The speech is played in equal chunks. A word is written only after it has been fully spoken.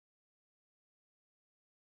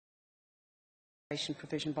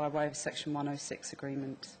provision by way of Section 106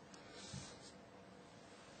 agreement.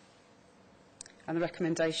 And the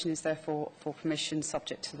recommendation is therefore for permission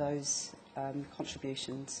subject to those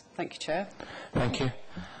contributions. Thank you, Chair. Thank you.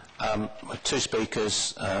 Two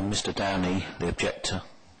speakers, Mr Downey, the objector.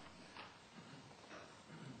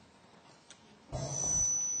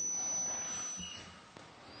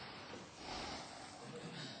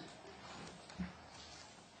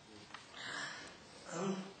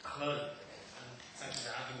 Hello. Thank you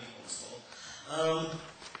for having me once more.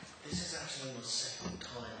 This is actually my second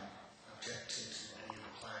time objecting to any of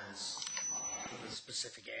the plans for the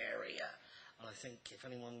specific area. And I think if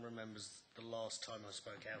anyone remembers the last time I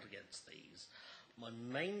spoke out against these, my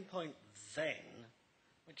main point then,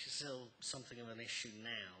 which is still something of an issue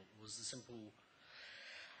now, was the simple,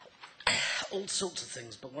 all sorts of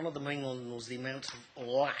things, but one of the main ones was the amount of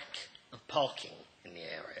lack of parking in the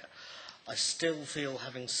area. I still feel,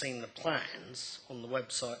 having seen the plans on the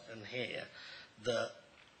website and here, that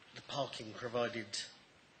the parking provided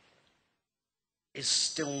is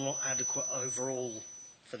still not adequate overall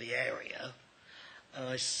for the area, and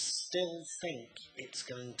I still think it's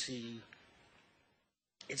going to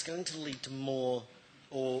lead to more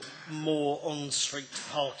on-street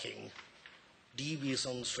parking, dubious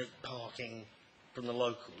on-street parking from the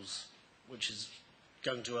locals, which is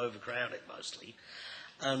going to overcrowd it mostly.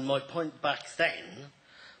 And my point back then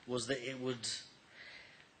was that it would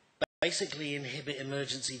basically inhibit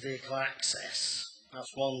emergency vehicle access.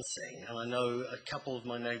 That's one thing, and I know a couple of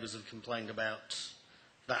my neighbours have complained about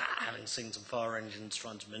that, having seen some fire engines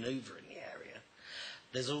trying to manoeuvre in the area.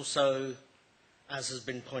 There's also, as has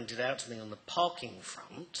been pointed out to me on the parking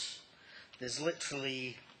front, there's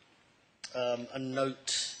literally a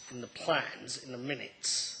note in the plans, in the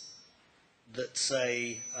minutes, that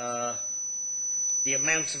say the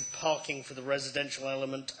amount of parking for the residential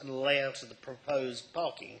element and layout of the proposed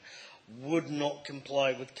parking would not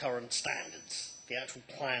comply with current standards. The actual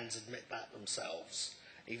plans admit that themselves,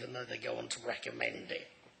 even though they go on to recommend it.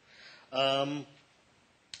 And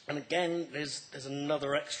again, there's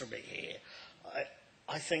another extra bit here.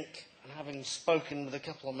 I think, and having spoken with a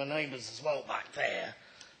couple of my neighbours as well back there,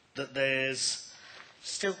 that there's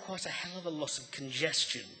still quite a hell of a lot of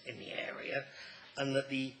congestion in the area, and that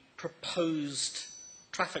the proposed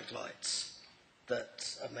traffic lights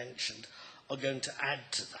that are mentioned are going to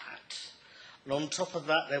add to that. And on top of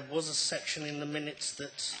that, there was a section in the minutes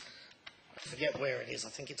that, I forget where it is, I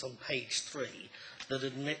think it's on page 3, that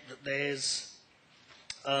admit that there's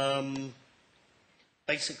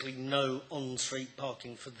basically no on-street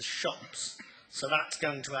parking for the shops. So that's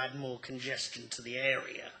going to add more congestion to the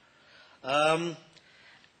area.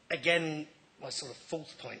 Again, my sort of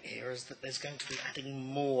fourth point here is that there's going to be adding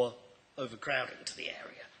more overcrowding to the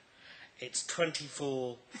area. It's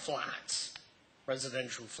 24 flats,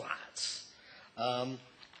 residential flats,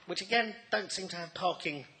 which again don't seem to have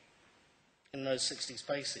parking in those 60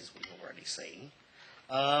 spaces we've already seen.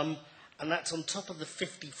 And that's on top of the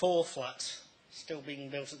 54 flats still being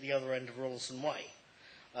built at the other end of Rawlston Way.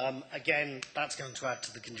 Again, that's going to add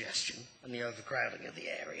to the congestion and the overcrowding of the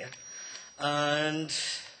area. And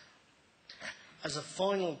as a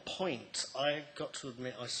final point, I've got to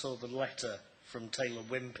admit I saw the letter from Taylor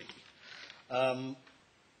Wimpey. I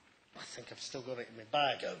think I've still got it in my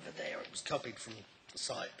bag over there. It was copied from the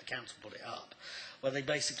site, the council put it up, where they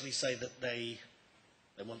basically say that they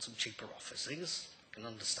want some cheaper offices. I can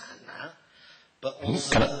understand that. But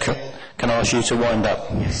also... Can I ask you to wind up?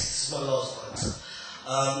 Yes, this is my last point, sir.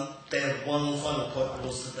 Their one final point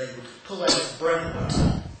was that they would pull out of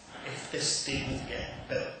Brentwood if this didn't get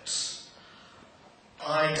built.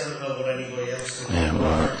 I don't know what anybody else would do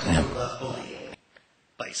about bullying,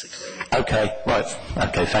 basically. Okay, right.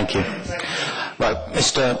 Okay, thank you. Right,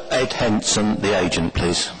 Mr. Ed Henson, the agent,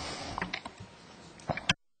 please.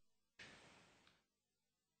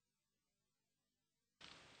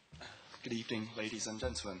 Good evening, ladies and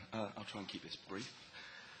gentlemen. I'll try and keep this brief.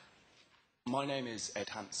 My name is Ed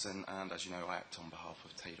Hanson, and as you know, I act on behalf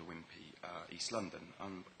of Taylor Wimpey, East London.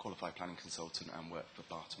 I'm a qualified planning consultant and work for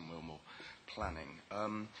Barton Wilmore Planning.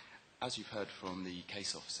 As you've heard from the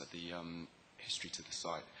case officer, the history to the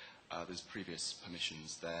site, there's previous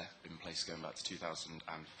permissions there in place going back to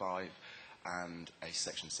 2005, and a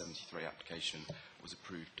Section 73 application was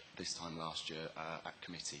approved this time last year at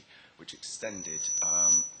committee, which extended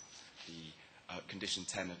the condition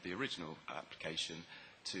 10 of the original application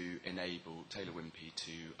to enable Taylor Wimpey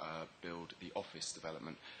to build the office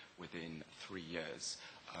development within 3 years.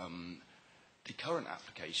 The current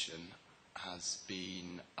application has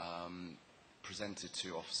been presented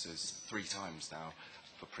to officers 3 times now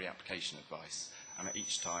for pre-application advice, and at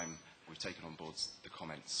each time we've taken on board the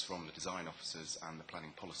comments from the design officers and the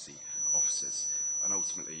planning policy officers, and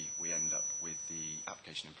ultimately we end up with the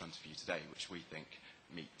application in front of you today, which we think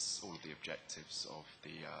meets all of the objectives of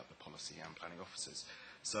the policy and planning officers.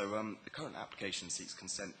 So the current application seeks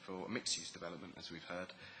consent for a mixed-use development, as we've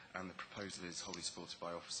heard, and the proposal is wholly supported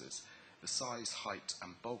by officers. The size, height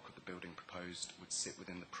and bulk of the building proposed would sit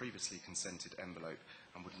within the previously consented envelope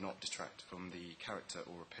and would not detract from the character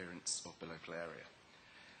or appearance of the local area.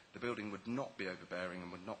 The building would not be overbearing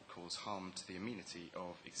and would not cause harm to the amenity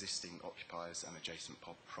of existing occupiers and adjacent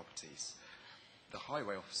properties. The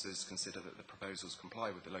highway officers consider that the proposals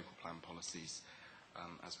comply with the local plan policies,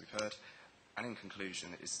 as we've heard, and in conclusion,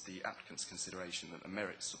 it is the applicant's consideration that the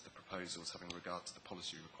merits of the proposals having regard to the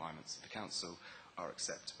policy requirements of the council are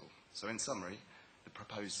acceptable. So in summary, the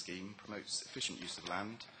proposed scheme promotes efficient use of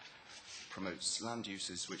land, promotes land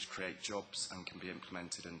uses which create jobs and can be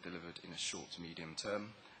implemented and delivered in a short to medium term,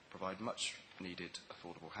 provide much needed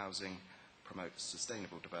affordable housing, promotes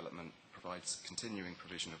sustainable development, provides continuing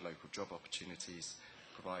provision of local job opportunities,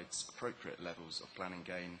 provides appropriate levels of planning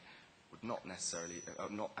gain, would not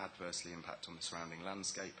adversely impact on the surrounding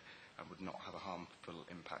landscape, and would not have a harmful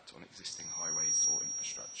impact on existing highways or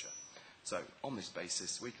infrastructure. So, on this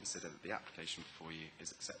basis, we consider that the application before you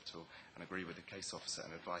is acceptable and agree with the case officer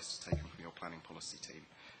and advice taken from your planning policy team.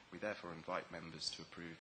 We therefore invite members to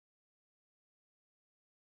approve